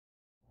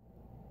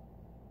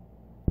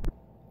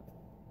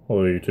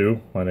Hello YouTube,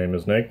 my name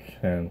is Nick,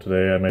 and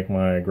today I make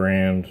my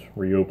grand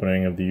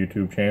reopening of the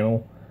YouTube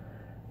channel.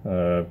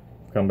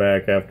 Come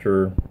back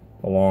after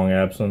a long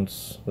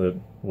absence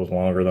that was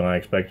longer than I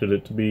expected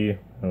it to be,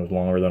 and it was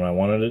longer than I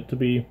wanted it to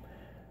be.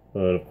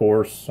 But of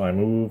course, I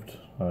moved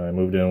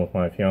in with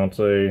my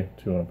fiance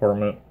to an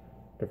apartment,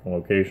 different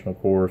location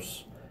of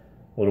course,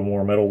 a little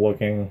more metal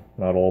looking,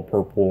 not all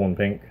purple and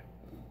pink,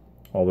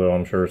 although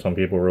I'm sure some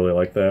people really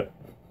like that.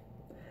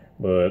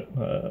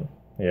 But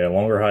yeah,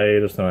 longer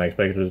hiatus than I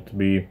expected it to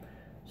be.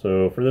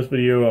 So for this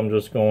video, I'm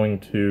just going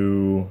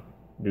to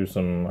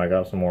do I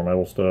got some more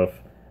metal stuff.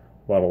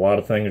 Bought a lot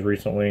of things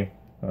recently.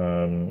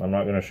 I'm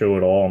not going to show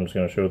it all, I'm just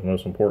going to show the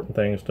most important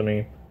things to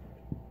me.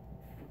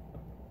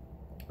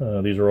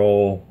 These are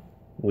all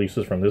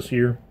releases from this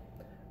year.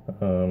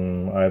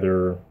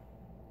 Either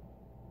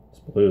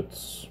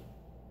splits,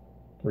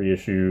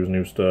 reissues,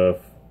 new stuff,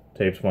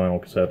 tapes,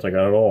 vinyl, cassettes, I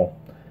got it all.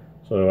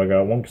 So I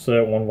got one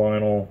cassette, one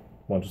vinyl,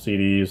 a bunch of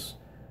CDs.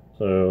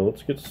 So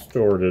let's get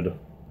started.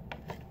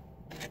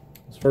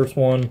 This first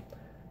one,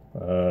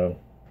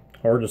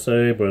 hard to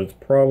say, but it's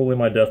probably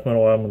my death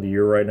metal album of the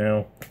year right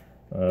now.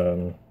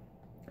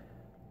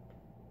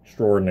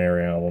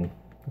 Extraordinary album.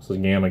 This is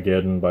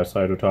Gamageddon by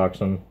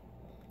Cytotoxin.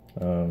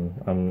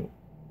 I'm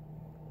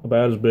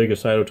about as big a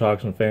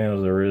Cytotoxin fan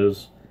as there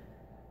is.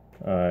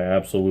 I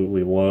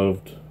absolutely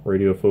loved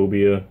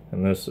Radiophobia,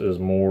 and this is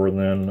more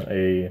than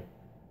a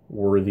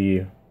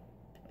worthy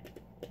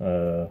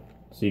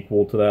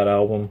sequel to that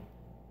album.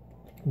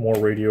 More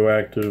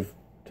radioactive,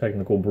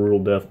 technical,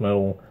 brutal death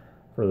metal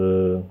for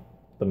the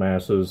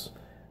masses,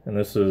 and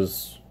this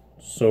is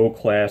so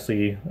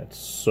classy. It's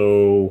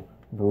so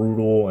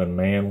brutal and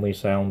manly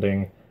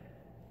sounding,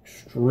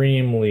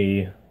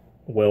 extremely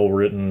well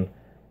written.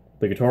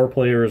 The guitar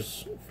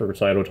players for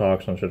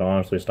Cytotoxin should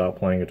honestly stop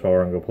playing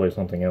guitar and go play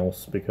something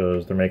else,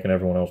 because they're making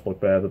everyone else look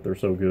bad that they're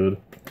so good.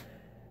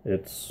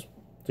 It's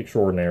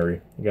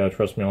extraordinary. You gotta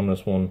trust me on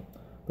this one.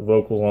 The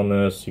vocals on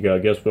this, you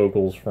got guest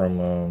vocals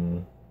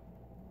from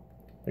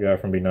the guy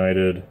from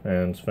Benighted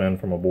and Sven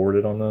from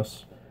Aborted on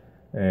this,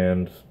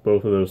 and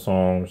both of those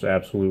songs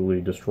absolutely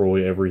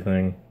destroy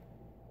everything.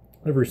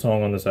 Every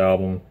song on this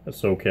album is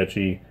so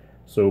catchy,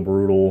 so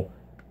brutal.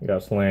 You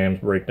got slams,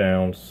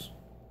 breakdowns,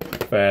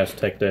 fast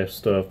tech death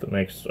stuff that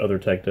makes other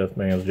tech death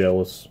bands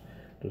jealous.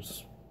 You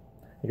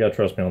gotta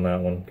trust me on that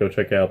one. Go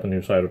check out the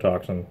new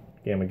Cytotoxin,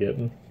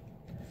 Gamageddon.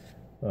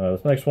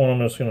 This next one I'm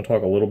just going to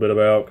talk a little bit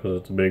about because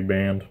it's a big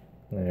band,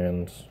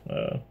 and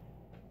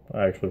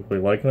I actually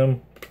really like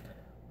them.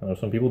 I know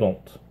some people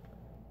don't.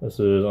 This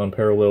is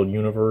Unparalleled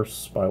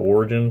Universe by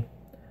Origin.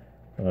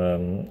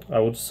 I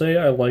would say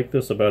I like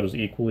this about as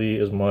equally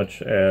as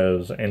much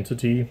as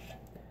Entity.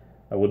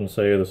 I wouldn't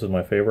say this is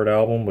my favorite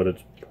album, but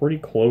it's pretty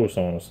close,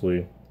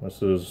 honestly.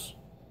 This is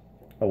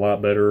a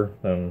lot better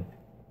than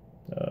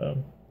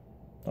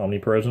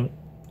Omnipresent.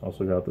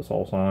 Also got this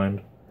all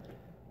signed.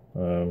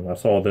 I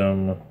saw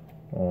them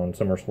on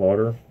Summer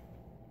Slaughter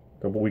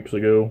a couple weeks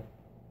ago.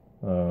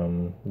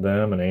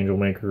 Them and Angel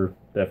Maker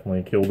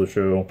definitely killed the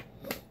show.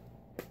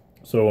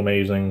 So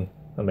amazing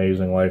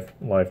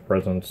live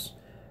presence.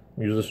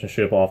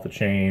 Musicianship off the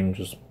chain,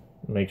 just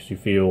makes you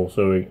feel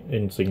so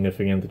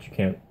insignificant that you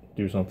can't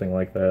do something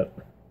like that.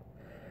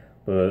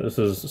 But this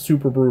is a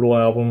super brutal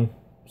album,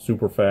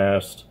 super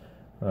fast.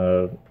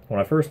 When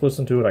I first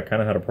listened to it, I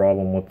kind of had a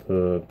problem with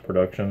the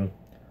production,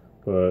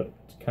 but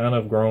it's kind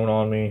of grown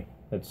on me.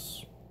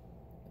 It's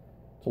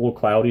a little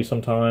cloudy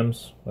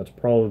sometimes. That's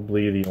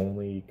probably the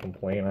only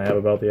complaint I have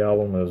about the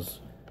album, is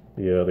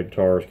the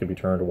guitars could be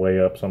turned way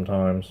up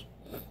sometimes.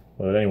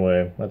 But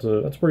anyway, that's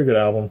a pretty good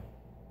album.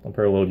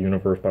 Unparalleled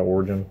Universe by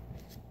Origin.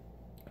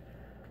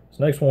 This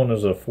next one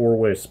is a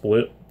four-way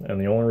split, and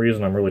the only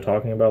reason I'm really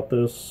talking about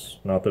this,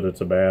 not that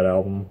it's a bad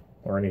album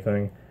or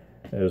anything,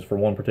 is for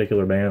one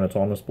particular band that's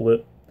on the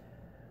split.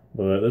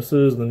 But this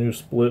is the new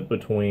split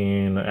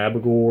between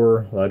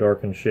Abigor, Thy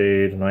Darkened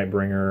Shade,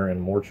 Nightbringer,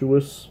 and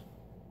Mortuus.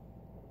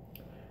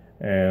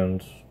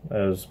 And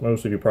as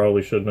most of you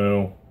probably should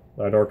know,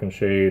 Thy Darkened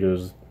Shade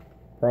is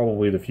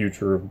probably the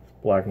future of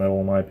black metal,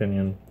 in my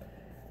opinion.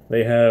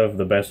 They have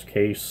the best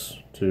case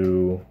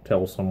to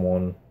tell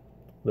someone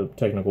that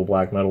technical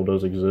black metal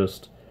does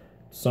exist.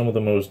 Some of the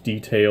most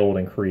detailed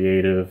and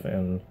creative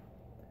and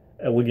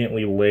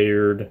elegantly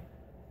layered,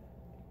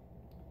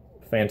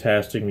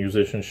 fantastic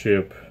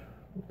musicianship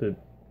that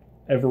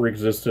ever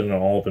existed in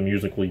all of the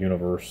musical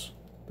universe.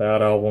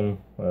 That album,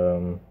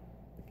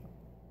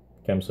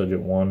 Chemsedget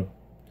 1,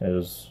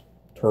 is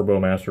turbo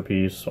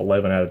masterpiece,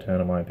 11 out of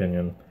 10 in my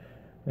opinion.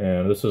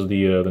 And this is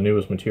the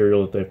newest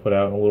material that they've put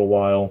out in a little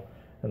while,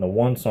 and the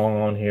one song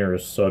on here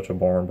is such a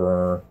barn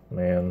burner,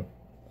 man.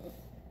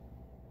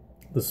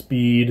 The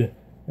speed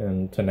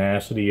and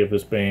tenacity of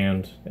this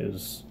band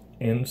is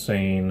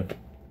insane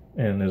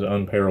and is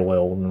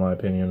unparalleled in my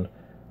opinion.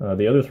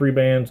 The other three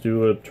bands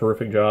do a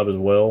terrific job as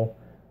well,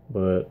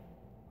 but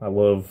I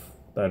love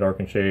Thy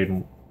Darkened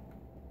Shade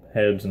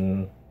heads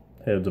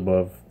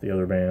above the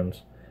other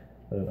bands.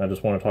 I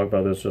just want to talk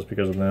about this just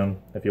because of them.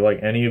 If you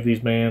like any of these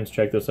bands,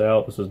 check this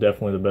out. This is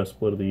definitely the best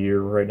split of the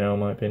year right now,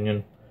 in my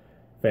opinion.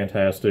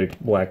 Fantastic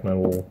black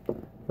metal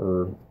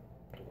for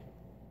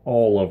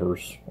all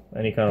lovers.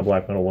 Any kind of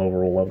black metal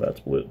lover will love that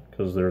split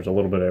because there's a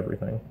little bit of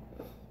everything.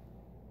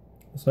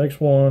 This next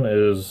one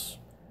is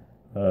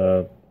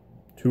 2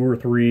 or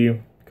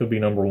 3, could be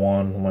number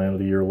 1 on my end of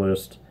the year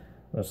list.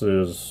 This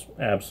is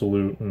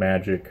Absolute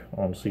Magic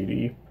on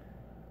CD.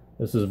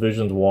 This is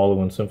Visions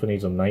Wallow in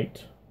Symphonies of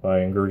Night by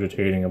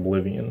Ingurgitating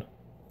Oblivion.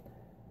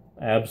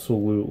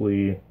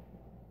 Absolutely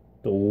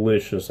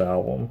delicious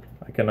album.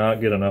 I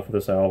cannot get enough of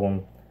this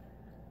album.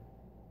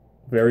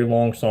 Very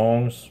long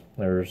songs.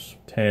 There's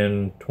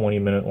 10,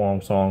 20-minute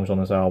long songs on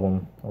this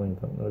album. I don't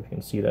even know if you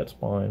can see that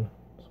spine.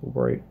 It's so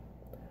bright.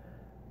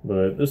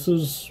 But this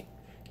is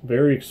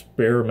very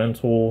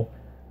experimental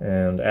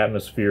and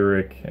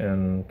atmospheric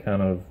and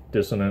kind of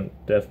dissonant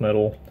death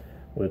metal,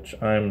 which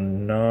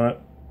I'm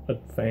not a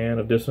fan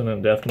of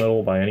dissonant death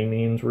metal by any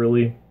means,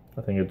 really.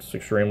 I think it's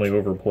extremely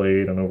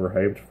overplayed and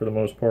overhyped for the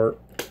most part.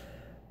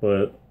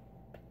 But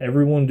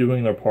everyone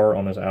doing their part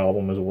on this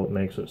album is what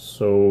makes it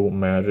so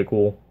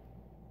magical.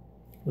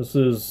 This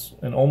is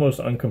an almost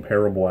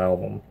uncomparable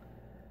album.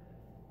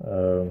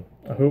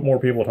 I hope more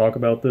people talk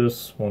about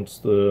this once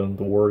the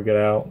word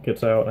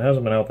gets out. It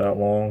hasn't been out that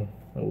long.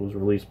 It was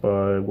released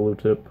by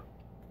Willowtip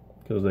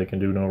because they can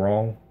do no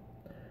wrong.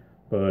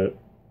 But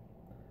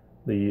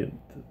the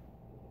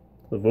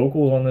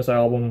vocals on this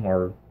album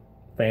are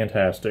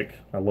fantastic.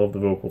 I love the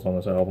vocals on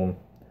this album.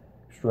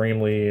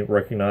 Extremely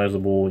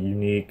recognizable,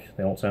 unique.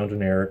 They don't sound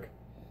generic.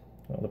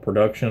 The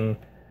production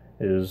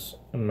is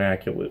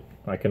immaculate.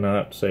 I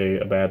cannot say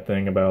a bad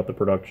thing about the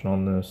production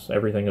on this.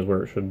 Everything is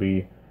where it should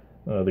be.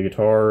 The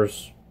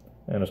guitars,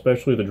 and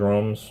especially the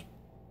drums,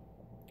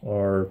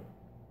 are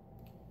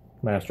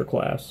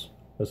masterclass.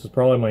 This is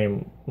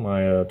probably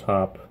my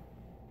top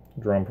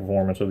drum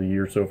performance of the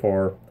year so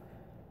far.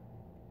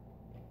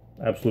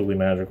 Absolutely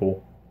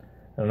magical.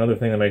 And another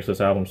thing that makes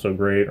this album so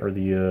great are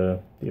the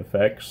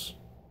effects.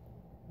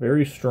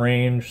 Very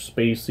strange,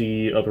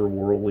 spacey,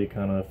 otherworldly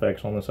kind of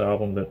effects on this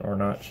album that are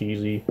not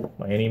cheesy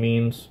by any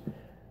means.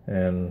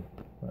 And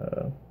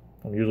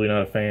I'm usually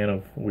not a fan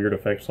of weird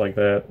effects like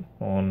that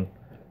on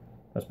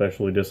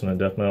especially dissonant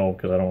death metal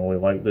because I don't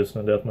really like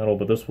dissonant death metal,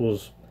 but this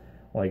was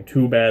like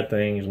 2 bad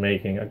things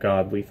making a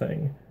godly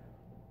thing.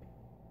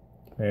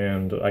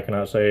 And I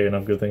cannot say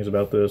enough good things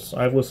about this.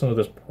 I've listened to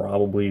this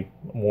probably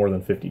more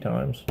than 50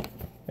 times.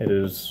 It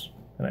is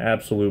an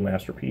absolute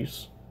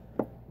masterpiece.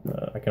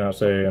 I cannot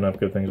say enough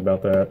good things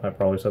about that. I've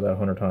probably said that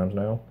 100 times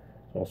now,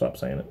 so I'll stop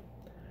saying it.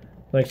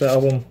 Next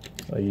album,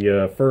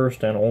 the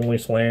first and only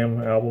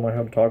Slam album I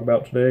have to talk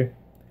about today.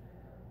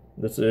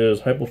 This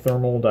is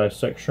Hypothermal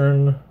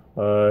Dissection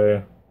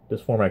by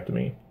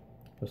Dysformectomy.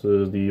 This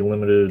is the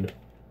limited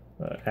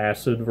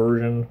acid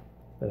version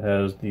that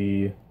has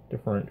the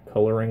different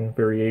coloring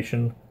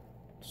variation,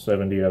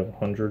 70 out of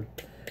 100.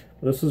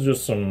 This is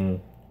just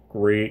some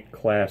great,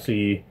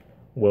 classy,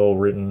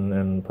 well-written,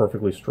 and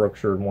perfectly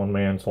structured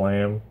one-man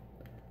slam.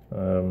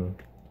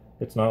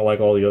 It's not like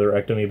all the other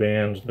Ectomy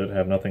bands that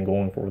have nothing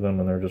going for them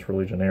and they're just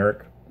really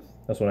generic.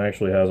 This one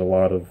actually has a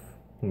lot of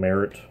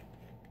merit.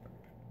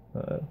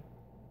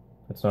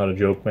 It's not a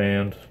joke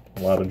band.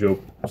 A lot of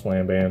joke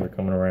slam bands are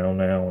coming around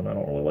now, and I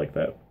don't really like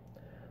that.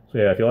 So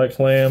yeah, if you like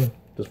slam,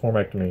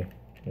 Dysformectomy.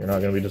 You're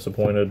not going to be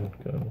disappointed.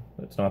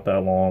 It's not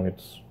that long.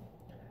 It's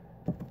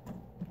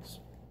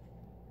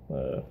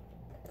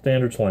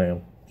standard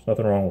slam. There's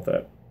nothing wrong with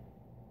that.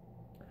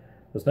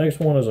 This next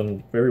one is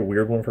a very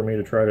weird one for me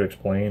to try to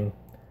explain.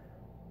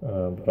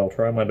 But I'll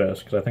try my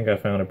best because I think I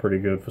found a pretty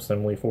good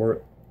facsimile for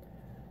it.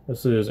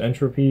 This is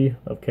Entropy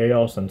of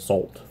Chaos and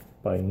Salt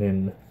by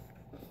Nin.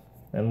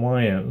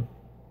 N-Y-N.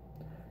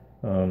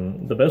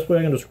 The best way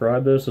I can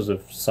describe this is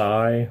if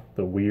Psy,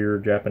 the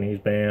weird Japanese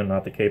band,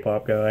 not the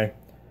K-pop guy,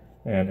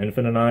 and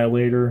Infant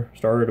Annihilator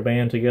started a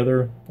band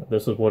together,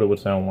 this is what it would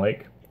sound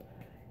like.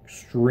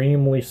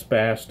 Extremely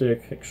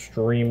spastic,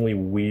 extremely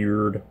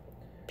weird,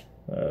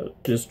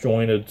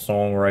 disjointed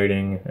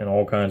songwriting, and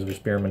all kinds of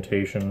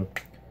experimentation.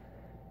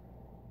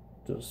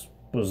 Just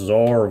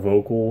bizarre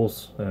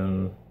vocals,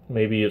 and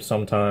maybe it's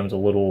sometimes a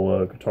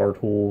little Guitar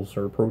Tools,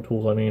 or Pro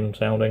Tools, I mean,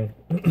 sounding.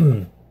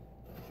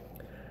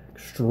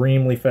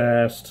 Extremely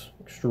fast,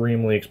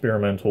 extremely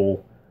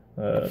experimental.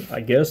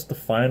 I guess the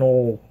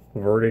final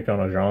verdict on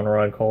a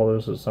genre I'd call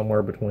this is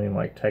somewhere between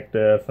like tech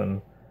death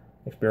and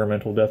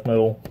experimental death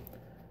metal.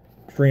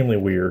 Extremely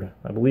weird.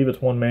 I believe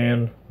it's one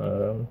man.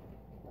 Let's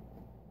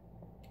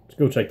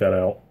go check that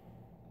out,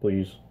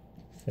 please.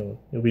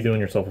 You'll be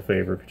doing yourself a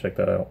favor if you check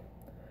that out.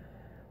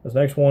 This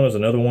next one is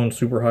another one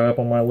super high up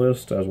on my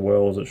list, as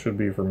well as it should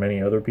be for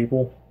many other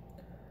people.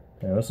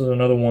 And this is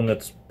another one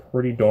that's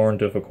pretty darn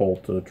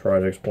difficult to try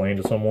to explain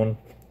to someone.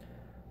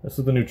 This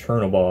is the new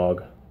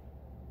Chernobog.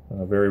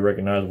 Very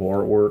recognizable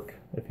artwork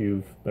if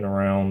you've been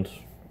around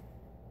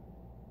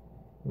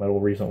metal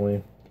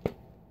recently.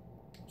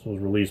 This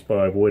was released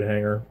by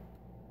Voidhanger.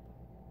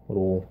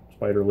 Little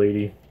spider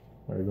lady,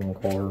 whatever you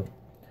want to call her.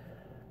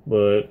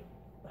 But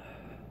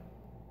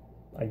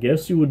I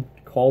guess you would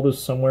call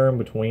this somewhere in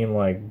between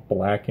like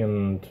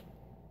Blackened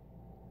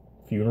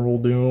Funeral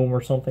Doom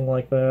or something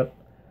like that.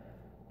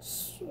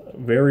 It's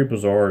very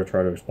bizarre to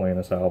try to explain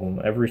this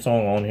album. Every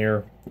song on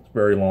here is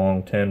very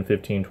long, 10,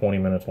 15, 20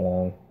 minutes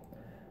long.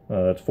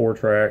 It's 4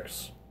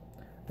 tracks,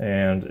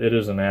 and it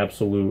is an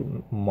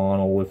absolute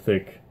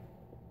monolithic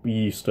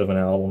beast of an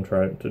album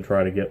to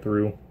try to get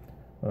through.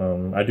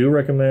 I do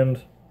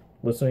recommend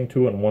listening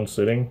to it in one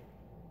sitting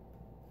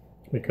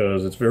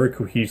because it's very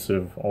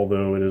cohesive,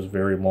 although it is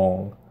very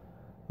long.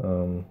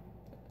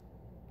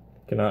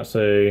 Cannot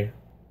say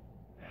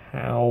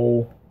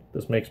how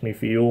this makes me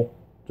feel,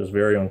 just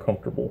very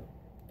uncomfortable.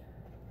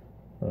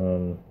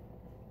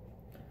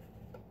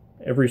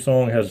 Every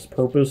song has its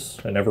purpose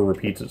and never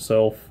repeats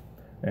itself,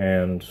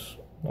 and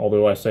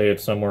although I say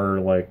it's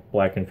somewhere like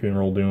Blackened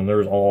Funeral Doom,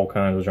 there's all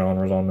kinds of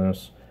genres on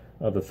this.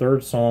 The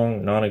 3rd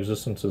song,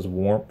 Non-Existence's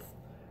Warmth,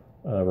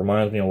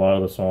 reminds me a lot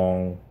of the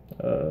song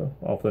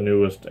off the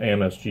newest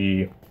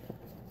AMSG,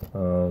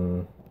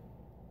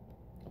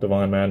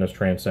 Divine Madness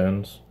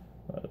Transcends.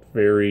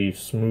 Very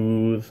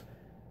smooth,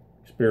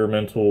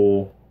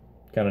 experimental,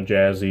 kind of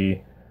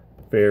jazzy,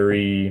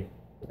 very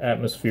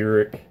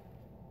atmospheric,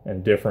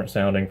 and different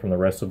sounding from the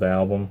rest of the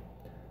album.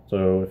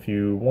 So if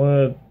you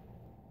want to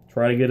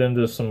try to get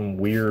into some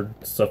weird,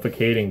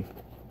 suffocating,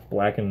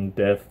 Blackened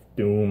Death,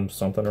 Doom,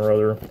 something or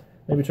other,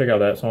 maybe check out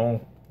that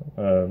song.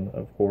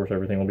 Of course,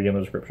 everything will be in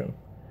the description.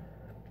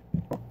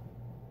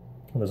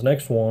 This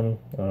next one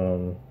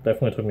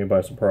definitely took me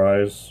by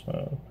surprise.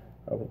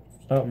 I was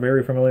not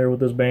very familiar with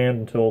this band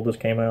until this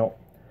came out,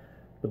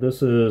 but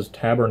this is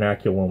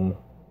Tabernaculum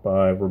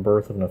by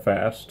Rebirth of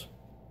Nefast.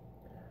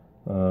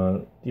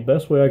 The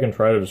best way I can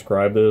try to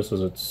describe this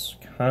is it's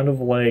kind of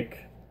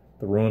like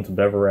the Ruins of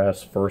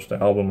Beverast's first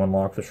album,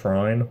 Unlock the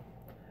Shrine,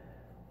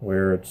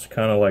 where it's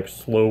kind of like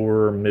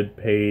slower,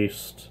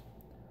 mid-paced,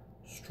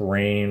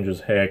 strange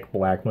as heck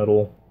black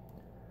metal.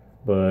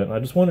 But I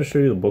just want to show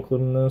you the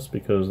booklet in this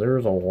because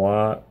there's a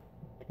lot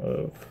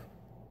of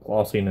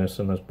glossiness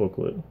in this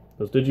booklet.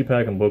 This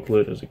Digipack and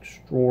booklet is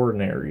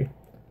extraordinary.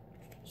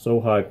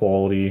 So high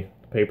quality.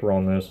 The paper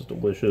on this is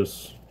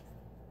delicious.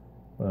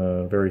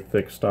 Very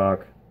thick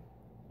stock.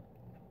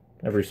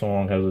 Every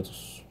song has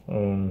its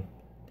own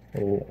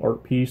little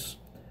art piece.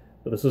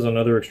 But this is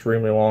another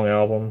extremely long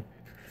album.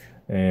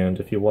 And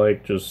if you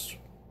like just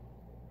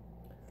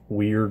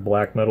weird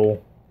black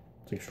metal,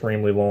 it's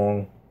extremely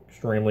long,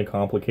 extremely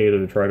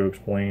complicated to try to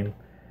explain,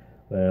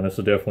 then this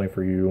is definitely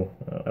for you.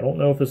 I don't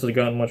know if this has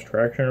gotten much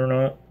traction or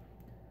not,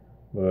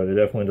 but it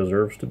definitely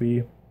deserves to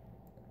be.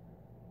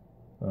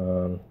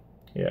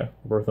 Yeah,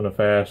 Birth of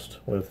Nefast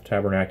with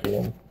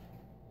Tabernaculum.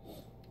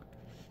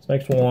 This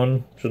next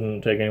one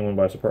shouldn't take anyone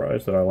by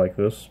surprise that I like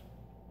this.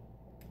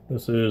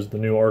 This is the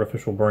new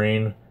Artificial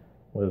Brain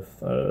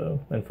with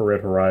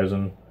Infrared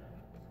Horizon.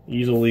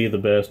 Easily the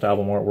best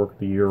album artwork of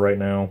the year right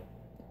now.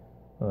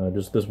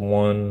 Just this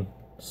one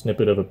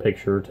snippet of a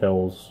picture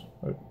tells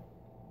a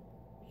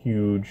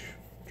huge,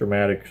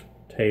 dramatic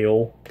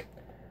tale.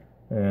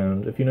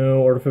 And if you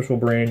know Artificial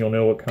Brain, you'll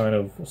know what kind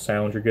of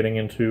sound you're getting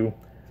into.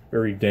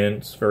 Very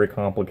dense, very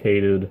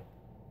complicated,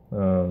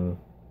 brutal,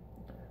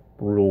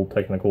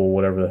 technical,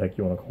 whatever the heck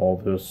you want to call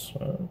this.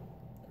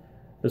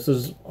 This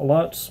is a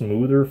lot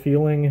smoother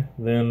feeling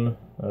than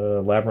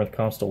Labyrinth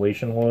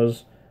Constellation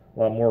was. A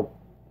lot more,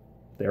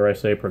 dare I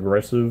say,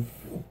 progressive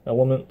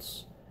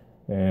elements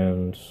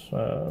and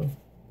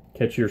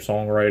catchier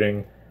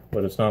songwriting,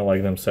 but it's not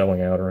like them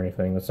selling out or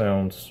anything. It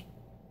sounds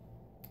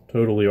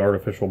totally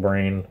Artificial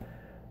Brain.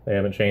 They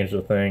haven't changed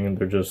a thing.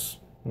 They're just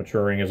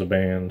maturing as a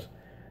band.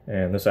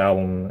 And this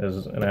album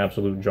is an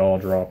absolute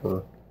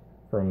jaw-dropper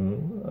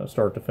from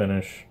start to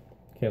finish.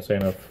 Can't say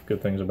enough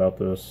good things about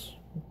this.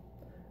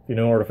 If you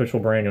know Artificial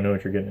Brain, you'll know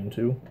what you're getting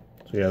into.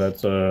 So yeah,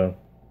 that's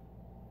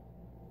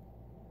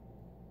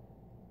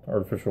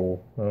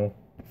Artificial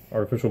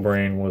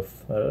Brain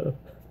with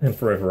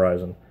Infrared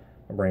Horizon.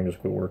 My brain just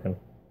quit working.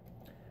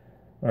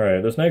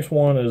 Alright, this next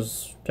one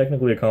is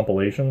technically a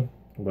compilation,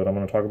 but I'm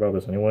going to talk about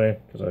this anyway,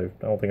 because I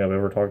don't think I've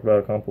ever talked about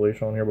a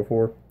compilation on here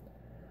before.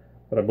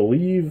 But I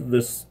believe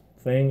this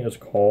thing is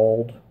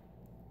called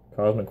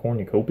Cosmic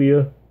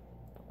Cornucopia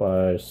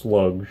by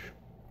Sludge.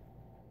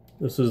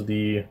 This is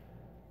the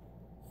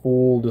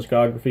full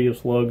discography of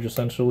Sludge,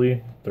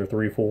 essentially. They're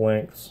 3 full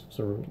lengths,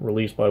 so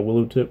released by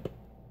Willowtip.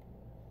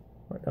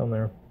 Right down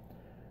there.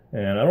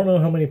 And I don't know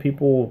how many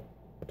people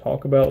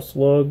talk about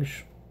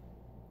Sludge,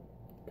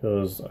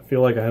 because I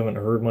feel like I haven't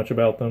heard much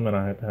about them, and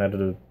I had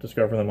to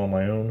discover them on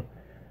my own.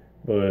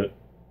 But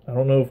I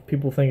don't know if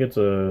people think it's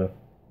a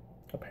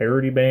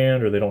parody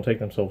band, or they don't take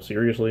themselves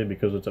seriously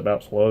because it's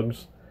about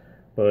slugs,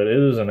 but it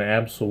is an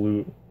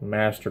absolute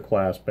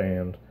masterclass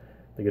band.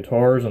 The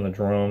guitars and the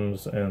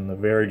drums and the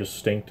very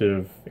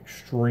distinctive,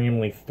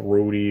 extremely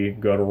throaty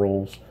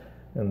gutturals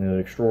and the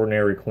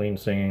extraordinary clean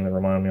singing that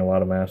remind me a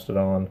lot of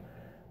Mastodon.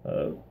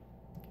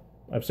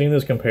 I've seen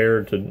this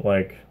compared to,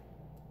 like,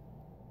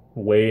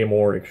 way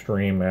more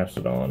extreme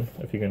Mastodon,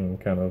 if you can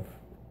kind of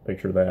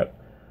picture that.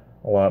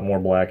 A lot more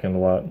blackened, a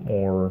lot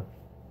more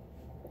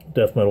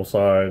death metal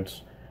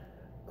sides,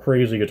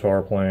 crazy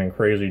guitar playing,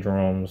 crazy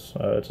drums.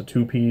 It's a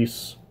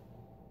two-piece.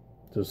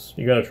 Just,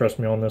 you gotta trust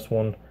me on this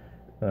one.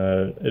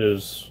 It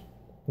is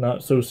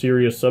not so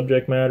serious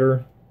subject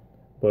matter,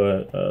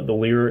 but the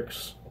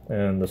lyrics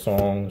and the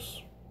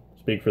songs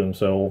speak for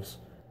themselves.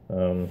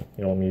 You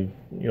don't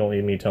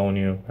need me telling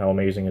you how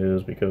amazing it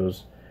is,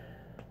 because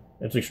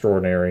it's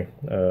extraordinary.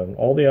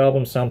 All the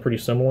albums sound pretty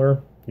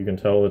similar. You can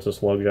tell it's a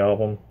Sludge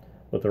album,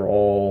 but they're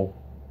all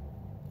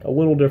a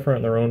little different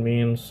in their own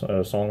means,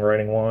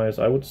 songwriting-wise.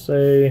 I would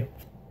say,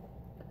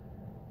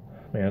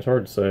 man, it's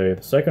hard to say.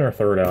 The second or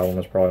third album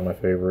is probably my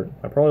favorite.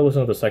 I probably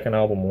listen to the second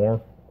album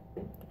more,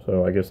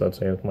 so I guess I'd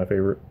say it's my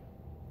favorite.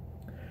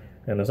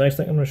 And this next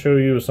thing I'm going to show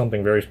you is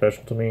something very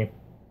special to me.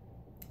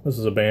 This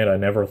is a band I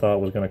never thought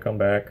was going to come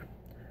back,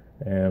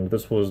 and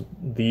this was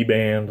the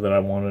band that I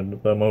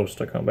wanted the most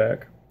to come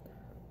back.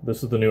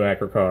 This is the new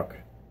Akercocke.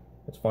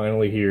 It's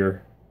finally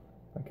here.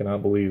 I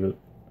cannot believe it.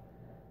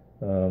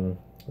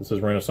 This is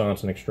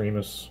Renaissance and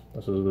Extremis.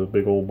 This is the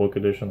big old book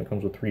edition that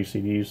comes with 3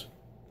 CDs.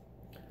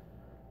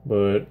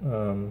 But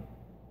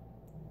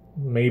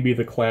maybe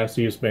the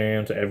classiest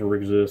band to ever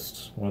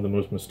exist, one of the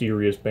most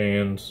mysterious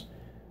bands,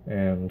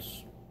 and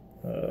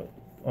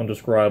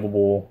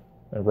undescribable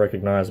and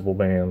recognizable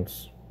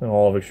bands in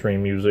all of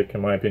extreme music,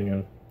 in my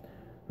opinion.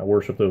 I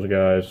worship those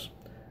guys.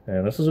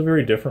 And this is a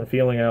very different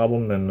feeling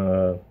album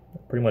than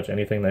pretty much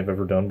anything they've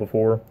ever done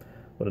before,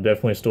 but it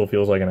definitely still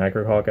feels like an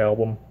Akercocke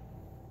album.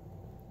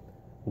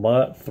 A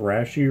lot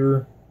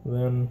thrashier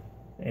than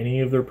any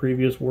of their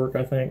previous work,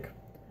 I think.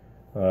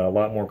 A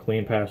lot more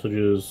clean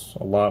passages,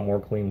 a lot more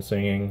clean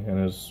singing,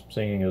 and his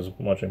singing is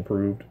much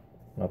improved.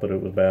 Not that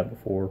it was bad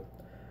before.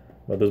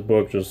 But this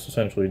book just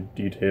essentially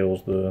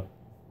details the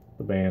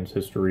band's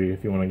history,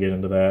 if you want to get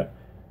into that.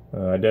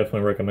 I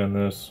definitely recommend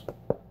this.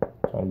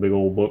 It's on a big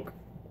old book.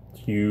 It's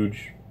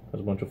huge,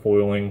 has a bunch of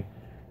foiling.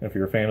 And if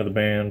you're a fan of the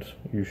band,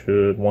 you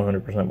should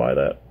 100% buy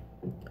that.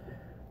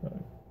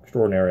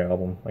 Extraordinary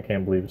album. I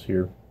can't believe it's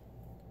here.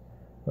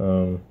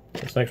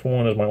 This next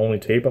one is my only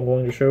tape I'm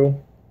going to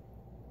show.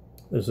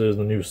 This is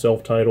the new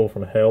self-title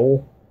from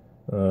Hell.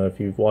 If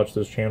you've watched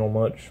this channel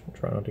much,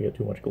 try not to get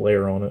too much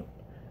glare on it.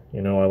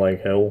 You know I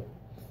like Hell.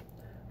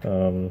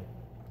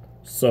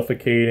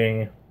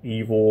 Suffocating,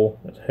 evil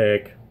as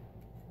heck,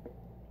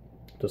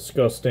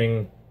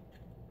 disgusting,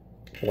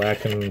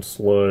 blackened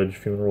sludge,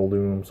 funeral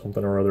doom,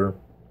 something or other.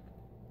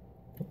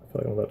 I feel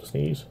like I'm about to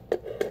sneeze.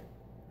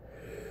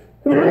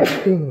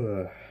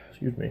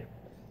 Excuse me.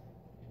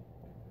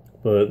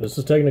 But this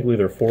is technically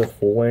their 4th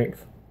full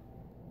length.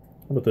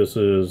 But this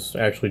is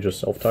actually just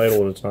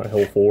self-titled. It's not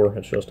Hell 4,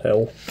 it's just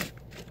Hell.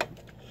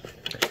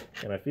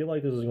 And I feel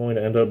like this is going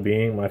to end up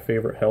being my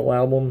favorite Hell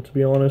album, to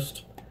be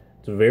honest.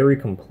 It's very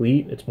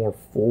complete. It's more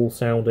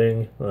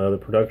full-sounding. The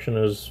production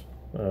is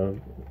a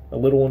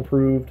little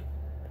improved,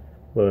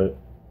 but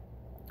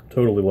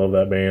totally love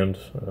that band.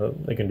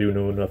 They can do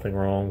nothing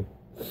wrong.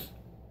 Is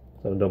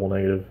that a double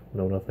negative?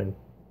 No, nothing.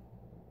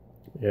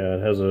 Yeah,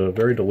 it has a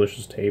very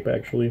delicious tape,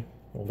 actually.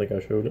 I don't think I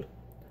showed it.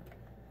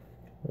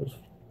 It was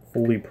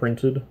fully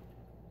printed.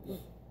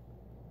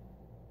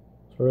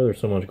 Sorry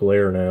there's so much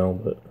glare now,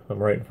 but I'm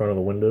right in front of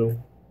the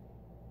window.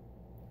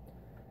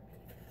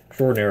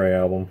 Extraordinary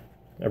album.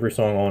 Every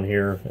song on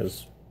here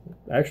is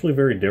actually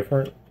very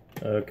different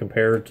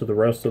compared to the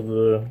rest of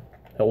the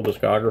Hell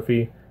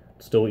discography.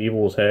 It's still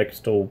evil as heck,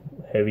 still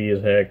heavy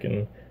as heck,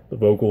 and the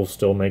vocals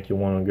still make you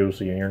want to go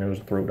see an ear, nose,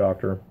 and throat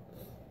doctor.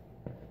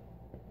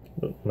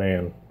 But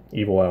man,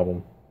 evil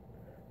album.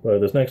 But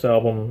this next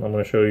album I'm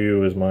going to show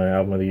you is my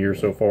album of the year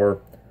so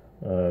far.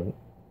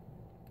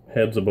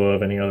 Heads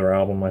above any other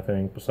album, I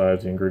think,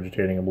 besides the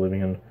Ingurgitating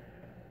Oblivion.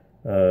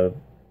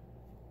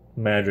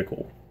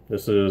 Magical.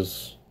 This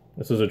is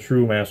a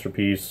true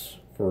masterpiece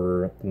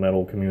for the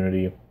metal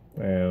community,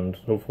 and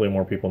hopefully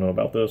more people know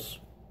about this.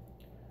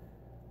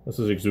 This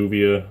is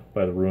Exuvia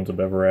by the Ruins of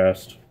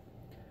Everast.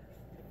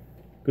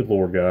 Good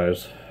lord,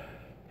 guys.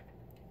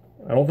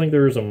 I don't think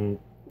there's a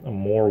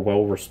more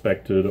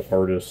well-respected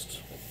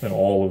artist in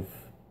all of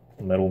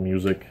metal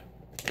music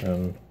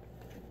than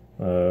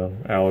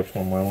Alex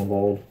von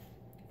Meilenwald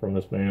from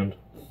this band.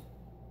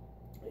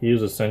 He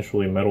is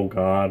essentially metal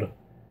god.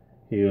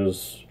 He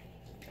has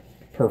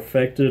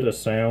perfected a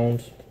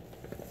sound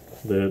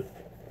that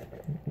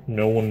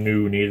no one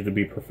knew needed to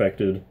be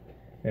perfected,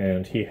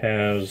 and he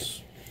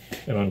has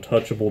an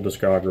untouchable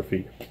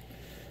discography.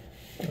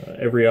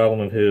 Every album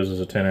of his is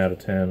a 10 out of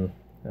 10,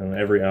 and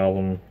every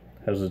album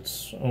has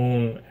its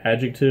own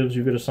adjectives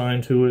you could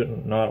assign to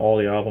it. Not all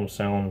the albums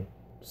sound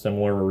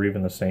similar or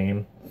even the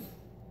same.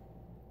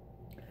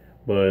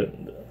 But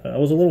I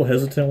was a little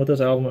hesitant with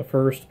this album at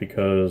first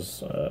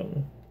because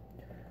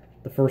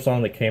the first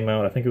song that came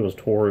out, I think it was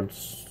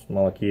Towards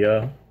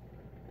Malakia.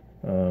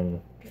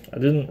 I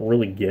didn't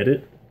really get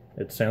it.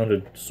 It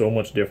sounded so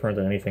much different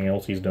than anything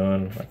else he's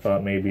done. I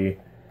thought maybe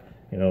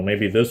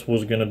this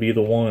was going to be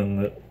the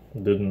one that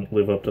didn't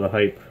live up to the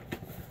hype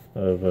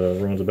of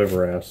Ruins of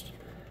Everast.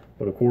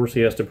 But of course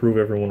he has to prove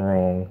everyone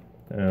wrong,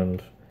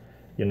 and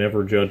you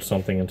never judge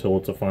something until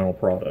it's a final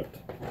product.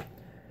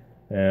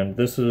 And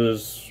this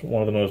is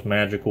one of the most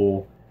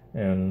magical,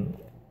 and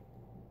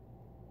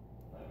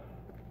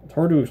it's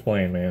hard to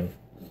explain, man.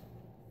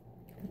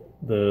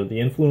 The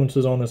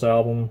influences on this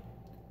album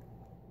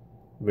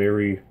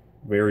very,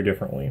 very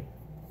differently.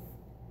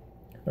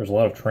 There's a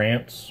lot of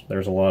trance,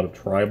 there's a lot of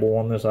tribal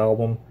on this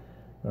album.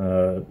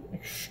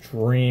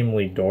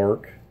 Extremely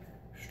dark,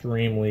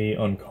 extremely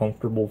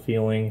uncomfortable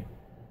feeling.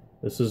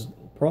 This is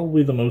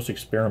probably the most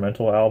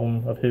experimental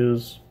album of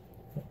his,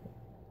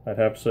 I'd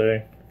have to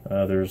say.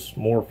 There's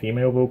more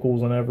female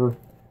vocals than ever,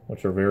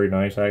 which are very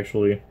nice,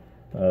 actually.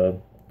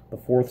 The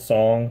fourth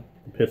song,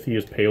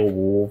 Pythia's Pale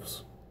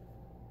Wolves,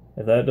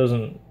 if that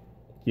doesn't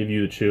give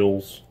you the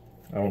chills,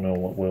 I don't know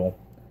what will.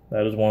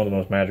 That is one of the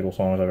most magical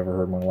songs I've ever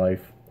heard in my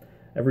life.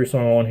 Every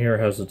song on here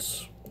has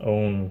its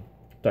own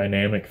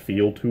dynamic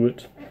feel to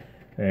it,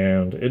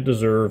 and it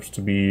deserves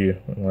to be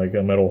like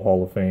a Metal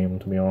Hall of Fame,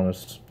 to be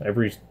honest.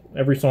 Every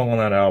song on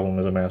that album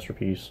is a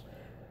masterpiece.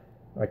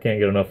 I can't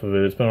get enough of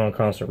it. It's been on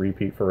constant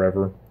repeat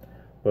forever.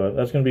 But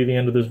that's going to be the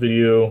end of this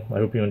video. I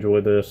hope you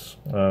enjoyed this.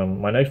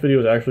 My next video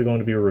is actually going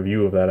to be a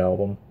review of that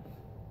album,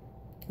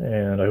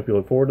 and I hope you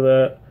look forward to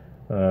that.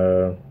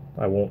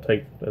 I won't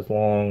take as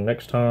long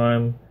next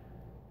time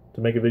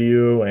to make a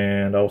video,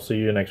 and I'll see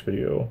you next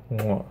video.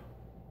 Mwah.